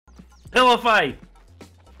Pillow fight.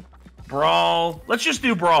 Brawl. Let's just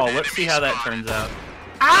do brawl. Let's see how that turns out.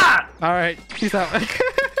 Ah! Alright, peace out.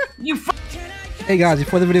 You Hey guys,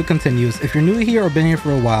 before the video continues, if you're new here or been here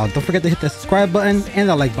for a while, don't forget to hit the subscribe button and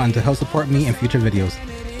the like button to help support me in future videos.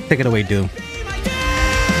 Take it away, dude.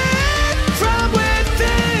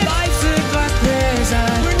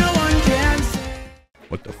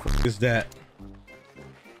 What the fuck is that?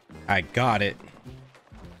 I got it.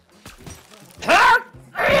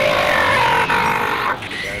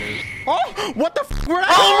 Oh, what the f? We're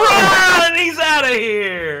oh, run! He's out of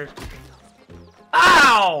here!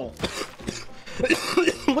 Ow!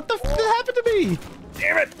 What the f happened to me?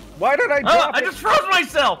 Damn it! Why did I drop I just froze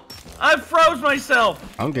myself! I froze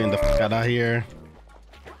myself! I'm getting the f out of here.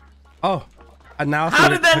 Oh, and now how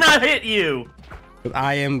did that not hit you?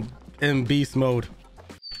 I am in beast mode.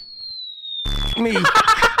 Me.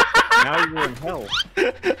 Now you're in hell.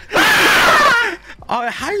 Oh,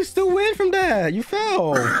 how you still win from that? You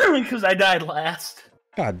fell. Because I died last.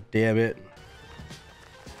 God damn it.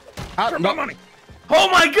 No money. Oh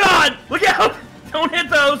my god! Look out! Don't hit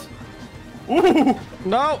those! Ooh!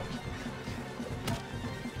 No!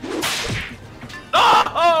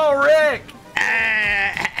 Oh, Rick!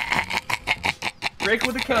 Rick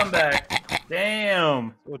with a comeback.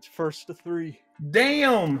 Damn. So it's first to 3.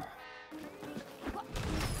 Damn.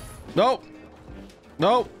 Nope.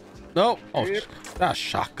 Nope. Nope. Oh, Yep. that's a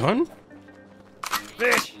shotgun.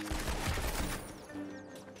 Fish.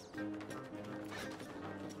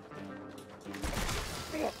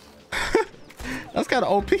 That's kind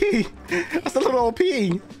of OP. That's a little OP.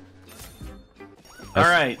 All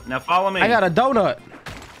right, now follow me. I got a donut.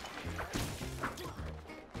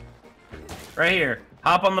 Right here.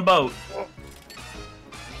 Hop on the boat.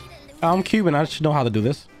 I'm Cuban. I should know how to do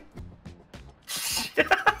this.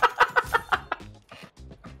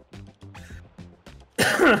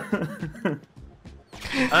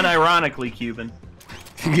 Unironically Cuban.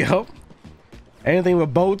 Yep. Anything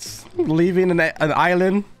with boats, leaving an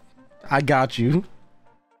island, I got you.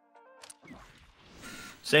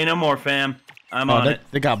 Say no more, fam. I'm on it.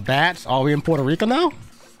 They got bats. Are we in Puerto Rico now?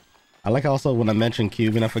 I like also when I mentioned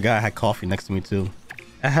Cuban, I forgot I had coffee next to me too.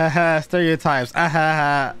 Stereotypes.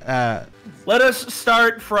 Let us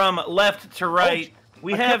start from left to right.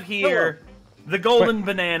 We have here the golden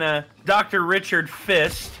banana, Dr. Richard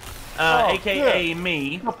Fist, aka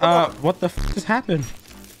me. What the f just happened?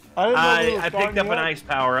 I picked up an ice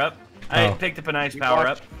power up. I picked up an ice power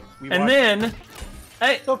up. And then,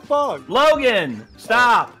 hey, the fuck? Logan,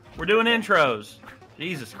 stop. We're doing intros.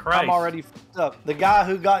 Jesus Christ. I'm already f***ed up. The guy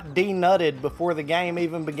who got denutted before the game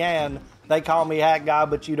even began, they call me Hack Guy,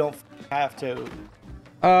 but you don't have to.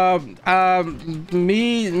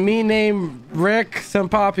 Me name Rick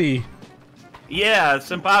Senpapi. Yeah,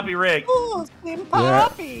 Senpapi Rick. Oh,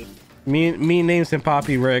 Senpapi. Yeah. Me name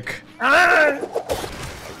Senpapi Rick.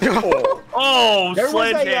 Oh, There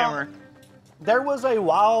sledgehammer. There was a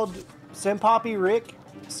wild Senpapi Rick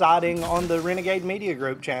sighting on the Renegade Media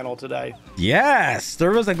Group channel today. Yes,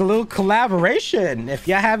 there was like a little collaboration. If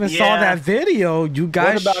y'all haven't saw that video, you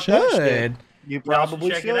guys should. You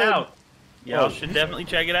probably check should. it out. Y'all should definitely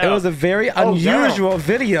check it out. It was a very unusual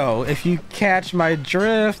video. If you catch my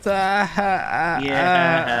drift.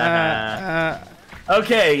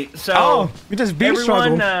 Okay, so you just beat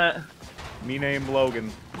everyone. Me name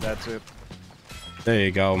Logan. That's it. There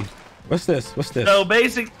you go. What's this? What's this? So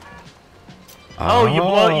basic. Oh, you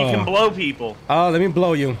blow. You can blow people. Oh, let me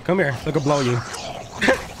blow you. Come here. Look, I'll blow you.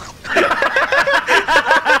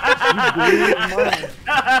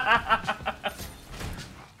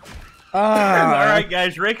 All right,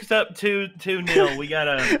 guys. Rick's up 2-0. We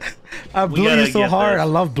gotta. I blew you so hard. I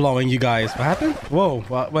love blowing you guys. What happened? Whoa!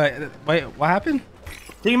 Wait. What happened?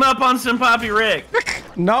 Team up on Senpapi Rick.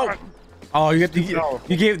 No. Oh, you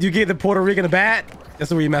gave the Puerto Rican a bat. That's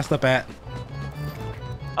where you messed up at.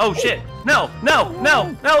 Oh shit! No!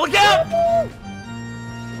 Look out!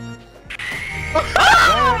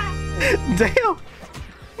 Damn.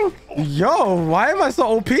 Yo, why am I so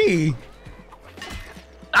OP?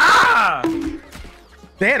 Ah!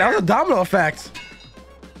 Damn, that was a domino effect.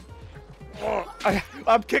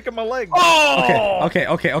 I'm kicking my leg. Oh! Okay.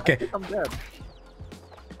 I'm dead.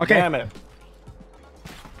 Okay. Damn it.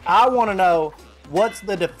 I want to know what's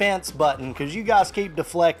the defense button, because you guys keep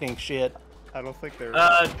deflecting shit. I don't think they're.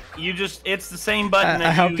 It's the same button that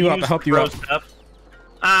I helped you up. I helped you up. Stuff.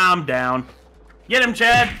 I'm down. Get him,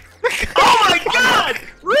 Chad. Oh my God!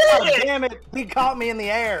 Rick! damn it! He caught me in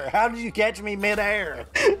the air. How did you catch me mid-air?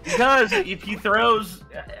 Because if you throws,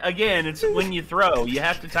 again, it's when you throw. You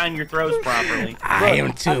have to time your throws properly. I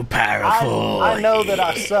am too powerful. I know that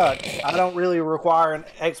I suck. I don't really require an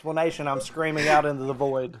explanation. I'm screaming out into the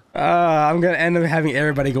void. I'm gonna end up having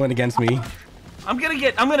everybody going against me. I'm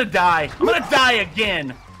gonna die. I'm gonna die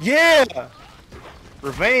again. Yeah!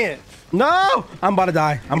 Revenge. No! I'm about to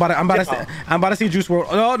die. I'm about to see Juice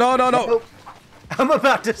WRLD. No. I'm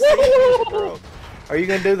about to see Juice WRLD. Are you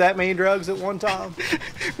gonna do that many drugs at one time?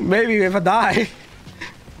 Maybe if I die.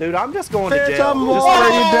 Dude, I'm just going to jail. I'm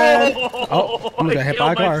already dead. Oh, I'm gonna get hit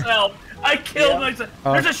by a car. Myself. I killed myself.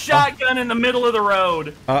 There's a shotgun in the middle of the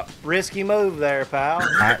road. Risky move there, pal.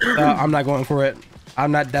 I'm not going for it.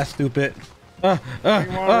 I'm not that stupid. You wanna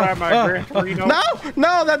ride my Gran Torino?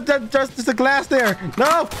 No, that's just a glass there.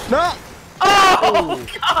 No. Oh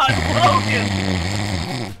God,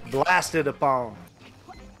 Logan! Blasted upon.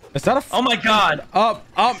 Is that a? Oh my God!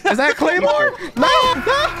 Is that Claymore? No!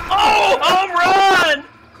 Oh, home run!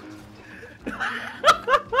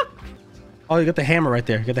 Oh, you got the hammer right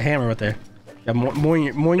there. You got the hammer right there. Yeah,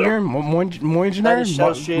 Moingener? That is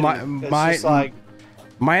so shitty. It's just like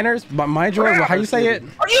Miners? Minor? How you say it?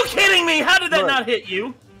 Are you kidding me? How did that not hit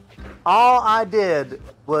you? all I did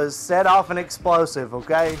was set off an explosive.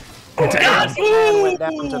 Okay. Damn. Went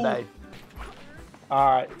down today. All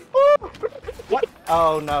right. What?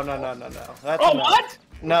 Oh no. That's Oh enough. what?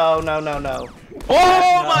 No.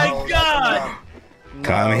 Oh my God! No.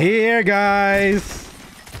 Come here, guys.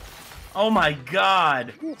 Oh my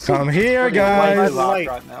God! Come here, Way guys. too loud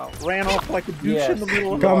right now. Ran off like a douche in the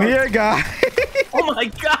middle of Come here, guys. Oh my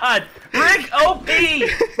God! Rick, OP!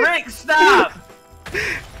 Rick, stop!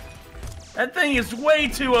 That thing is way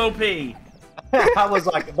too OP. I was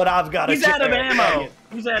like, but I've got a He's out of chair. ammo.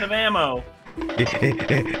 He's out of ammo.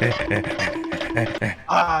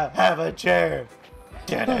 I have a chair.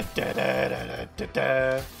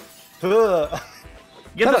 Da-da-da-da-da-da-da.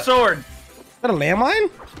 Get the sword. Is that a landmine?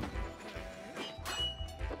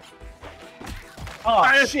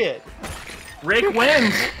 Oh shit! Rick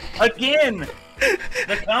wins again.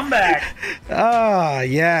 The comeback. Ah,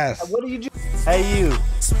 yes. What do you do? Hey you!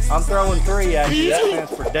 I'm throwing 3 at you. That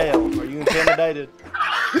stands for Dale. Are you intimidated?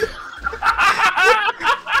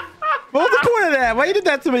 What was the point of that? Why you did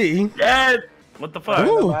that to me? Dead. What the fuck?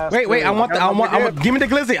 Ooh, wait. I want. Give me the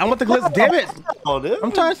glizzy. I want the glizzy. Damn it! Oh, dude.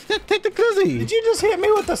 I'm trying to take the glizzy. Did you just hit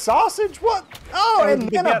me with the sausage? What? Oh, and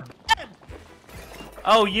then a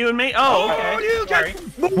Oh, you and me? Oh, okay. Sorry.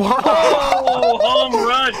 Wow. Oh, home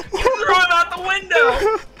run. You threw him out the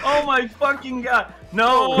window. Oh my fucking God.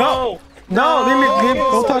 No. No, leave me.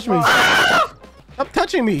 Don't touch me. Stop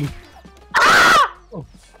touching me.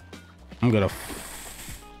 I'm gonna.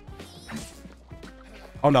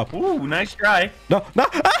 Oh no. Ooh, nice try. No.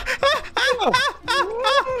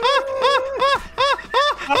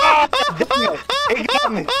 He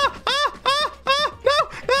got me.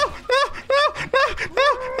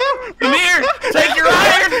 Come here. Take your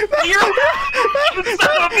iron.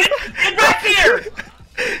 Get back here.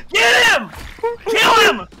 Get him. Kill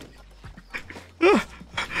him.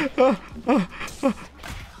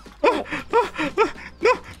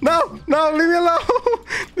 No, leave me alone.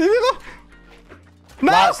 Leave me alone.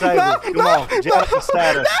 No, Lightsaber. Come on, Jennifer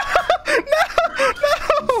status. No.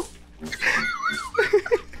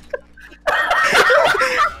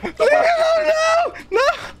 Leave me alone, no.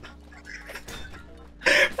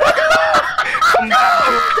 Fuck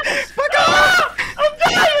off. I'm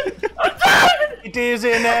dying. It is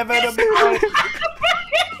inevitable.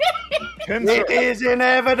 Pincer. It is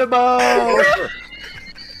inevitable.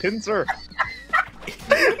 Pincer.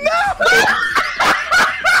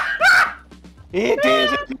 It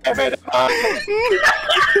is inevitable.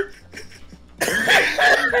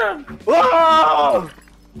 Whoa!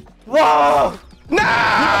 Whoa! No!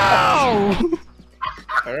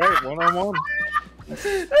 All right, 1-on-1.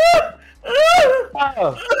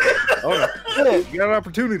 Oh, Oh, shit. you got an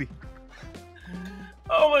opportunity.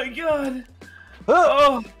 Oh my God.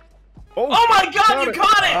 Oh. Oh my God, you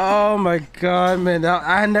caught it. Oh my God, man.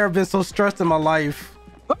 I had never been so stressed in my life.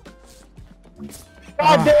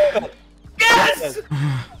 God damn it! Yes!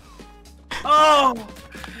 Oh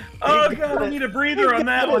God, I need a breather on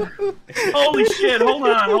that one. Holy shit, hold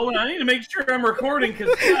on. I need to make sure I'm recording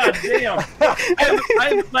because God damn. I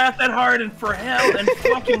haven't laughed that hard for hell and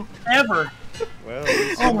fucking ever. Well,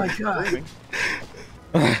 Oh my God.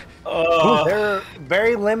 There are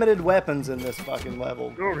very limited weapons in this fucking level.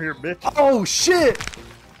 go over here, bitch. Oh shit!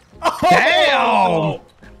 Damn!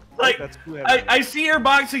 Like, That's cool. I see your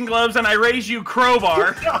boxing gloves and I raise you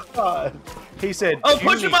crowbar. God. He said. Oh,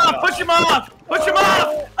 push him off! Push him off! Push him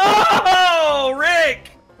off! Oh!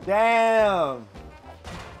 Damn.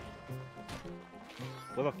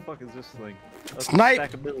 What the fuck is this thing?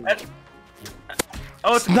 Snipe.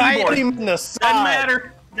 Oh, it's a Snipe. keyboard. Him in the Doesn't side.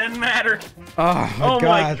 matter. Doesn't matter. Oh my Oh my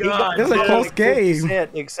god. God. This is a close game.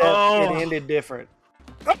 Except Oh. it ended different.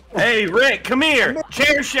 Hey, Rick, come here.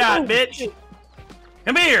 Chair shot, bitch.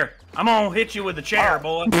 Come here. I'm gonna hit you with the chair,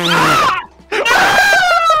 boy.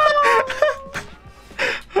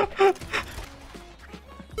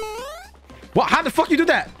 What? How the fuck you do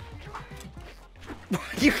that?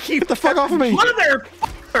 You keep Get the fuck off of me! Motherfucker!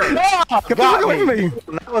 Get the fuck away from me!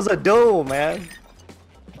 That was a duel, man.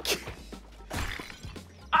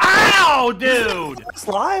 Ow, dude! That's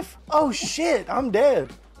life? Oh shit, I'm dead.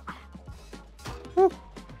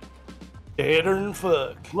 Deader than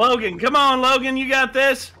fuck. Logan, come on, Logan, you got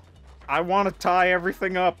this. I want to tie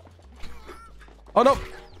everything up. Oh no!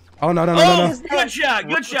 Oh no no no Oh, no no! good shot,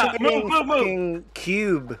 good shot. Move, move, move. Fucking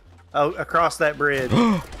cube across that bridge.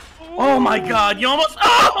 Oh my God, you almost.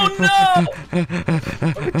 Oh no!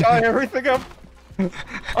 Let me tie everything up.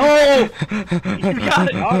 Oh, you got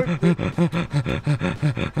it.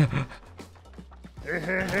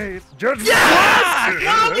 Hey, it's Judge.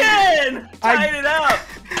 Yeah, Logan! Tied it up.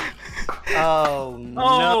 Oh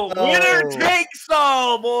Oh, no. winner takes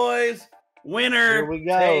all, boys. Winner Here we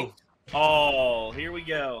go. takes all. Here we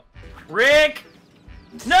go. Rick!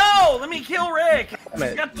 No! Let me kill Rick! Damn it.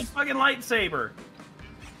 He's got the fucking lightsaber.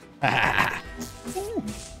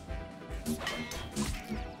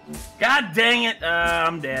 God dang it.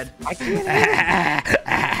 I'm dead. I can't.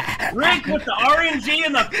 Rick with the RNG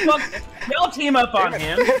and the fuck. Y'all team up on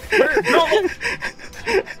him. Don't-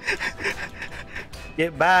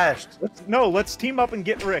 Get bashed. Let's team up and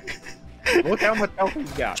get Rick. Look how much health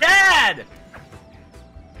he's got. Chad!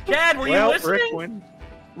 Chad, were you listening? Rick wins.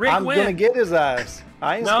 Rick I'm wins. gonna get his ass.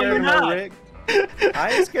 I ain't No, scared you're of no not. Rick.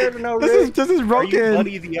 I ain't scared of no This is Rick. this is Are you broken.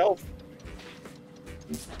 Buddy the Elf?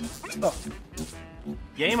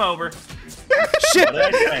 Game over. Shit!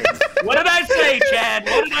 What did I say? What did I say, Chad?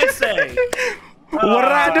 What did I say? What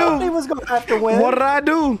did I He do? was gonna have to win. What did I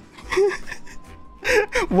do?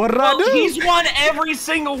 What did I Well, do? he's won every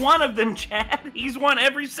single one of them, Chad. He's won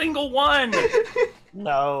every single one.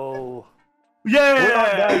 No. We're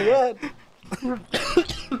not done Yeah. yet.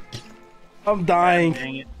 I'm dying.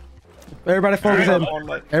 Dang it. Everybody focus him.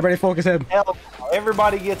 Hell, Everybody focus him.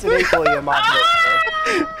 everybody gets it equally in my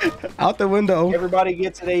book. Out the window. Everybody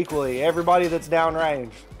gets it equally. Everybody that's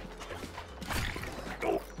downrange.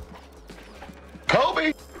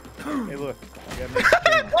 Hey, look. I got Nate's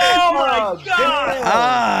Oh my Oh, God. damn.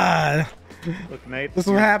 Ah! camera. Look, Nate. This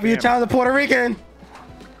is what happened. You camera. challenge the Puerto Rican.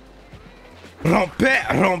 Rompe,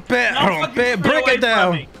 rompe, Y'all fucking rompe. stay Break away it from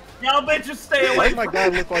down. me. Y'all bitches stay Why away does my from guy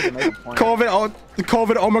look like an eggplant? The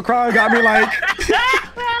COVID Omicron got me like.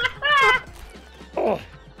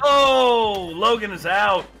 Oh, Logan is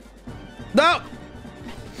out. No.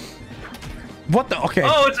 What the? Okay.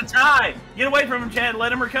 Oh, it's a tie. Get away from him, Chad.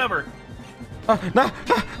 Let him recover. No. No.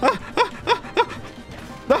 No. No.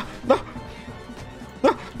 No. No.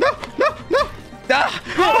 No. No. Ah.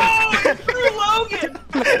 Oh, through Logan.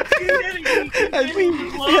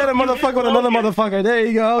 He had a motherfucker with another motherfucker. There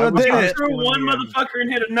you go. I was did gonna it. Threw one motherfucker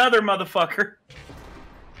and hit another motherfucker.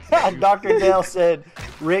 Dr. Dale said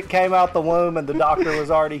Rick came out the womb and the doctor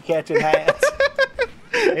was already catching hands.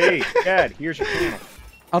 Hey, Chad, here's your channel.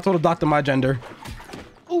 I told the doctor my gender.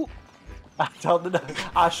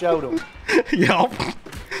 I showed him. Yo.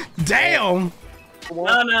 Damn.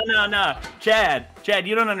 No. Chad,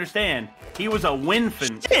 you don't understand. He was a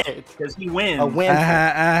winfant because he wins. A win.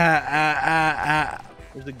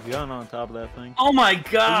 There's a gun on top of that thing. Oh my Are you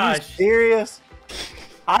gosh. serious?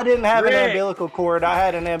 I didn't have Rick. an umbilical cord. I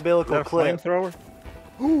had an umbilical Is that a clip. flamethrower?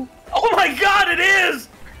 Oh my God, it is.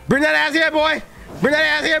 Bring that ass here, boy. Bring that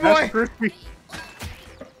ass here, boy. That's crispy.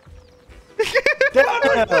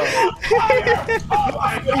 He's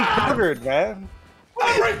covered, man.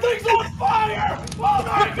 Everything's on fire. Oh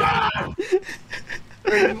my God.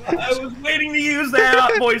 I was waiting to use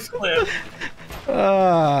that voice clip.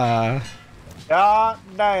 God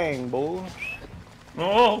dang, boy.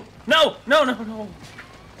 Oh no.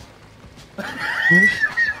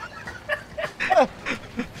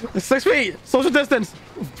 6 feet. Social distance.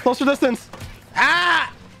 Social distance.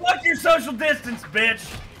 Ah! Fuck your social distance,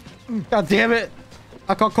 bitch. God damn it.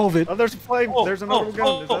 I caught COVID. Oh, there's a flame. There's another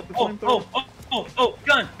gun. Is that the flamethrower?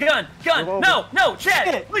 Gun. Revolver. No,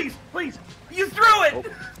 Chad, please. You threw it.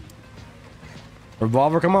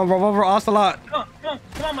 Revolver, come on, revolver, ocelot. Come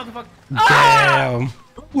on, motherfucker. Ah!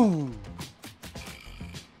 Damn.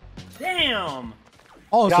 Damn.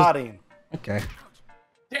 Oh, it's Got just- him. okay.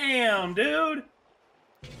 Damn, dude.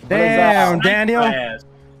 Damn, Snipe Daniel. your ass.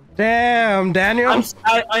 Damn, Daniel.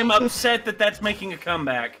 I'm upset that that's making a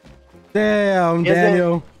comeback. Damn, Is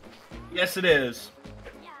Daniel. Yes, it is.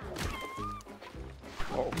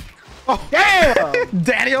 Oh, Damn!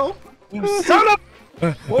 Daniel. You son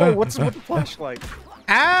of... Whoa, what's with the flashlight?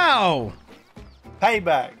 Ow.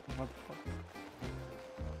 Payback.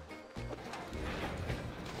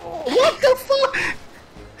 What the fuck?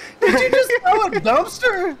 Did you just throw a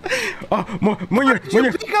dumpster? Oh, when you're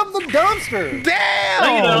Pick up the dumpster. No, you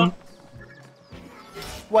damn. don't.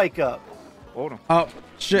 Wake up. Hold on. Oh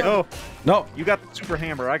shit. No, No. you got the super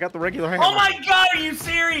hammer. I got the regular hammer. Oh my god, are you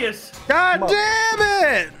serious? God damn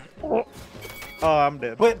it. Oh, I'm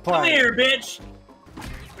dead. Quit Come playing. here, bitch.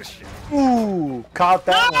 Ooh, caught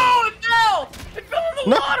No, that one. it fell. It fell in the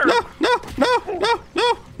No, water. no!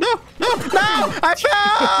 I fell!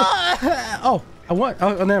 Oh, I won.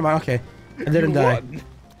 Oh, never mind. Okay, I didn't die.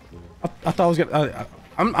 I thought I was gonna.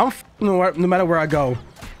 I'm no matter where I go.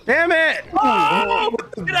 Damn it! Oh,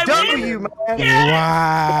 did I W, win? man.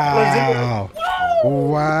 Wow!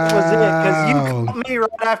 Wow! That was it, because you caught me right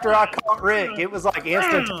after I caught Rick. It was like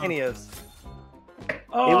instantaneous.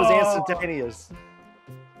 Oh. It was instantaneous.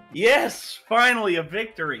 Yes, finally a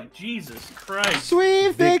victory. Jesus Christ.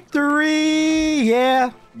 Sweet victory! Yeah.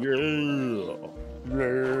 Yeah.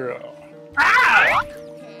 Ah!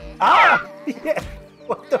 Ah! Yeah.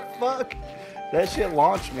 What the fuck? That shit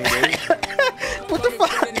launched me, dude. What the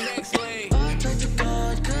fuck?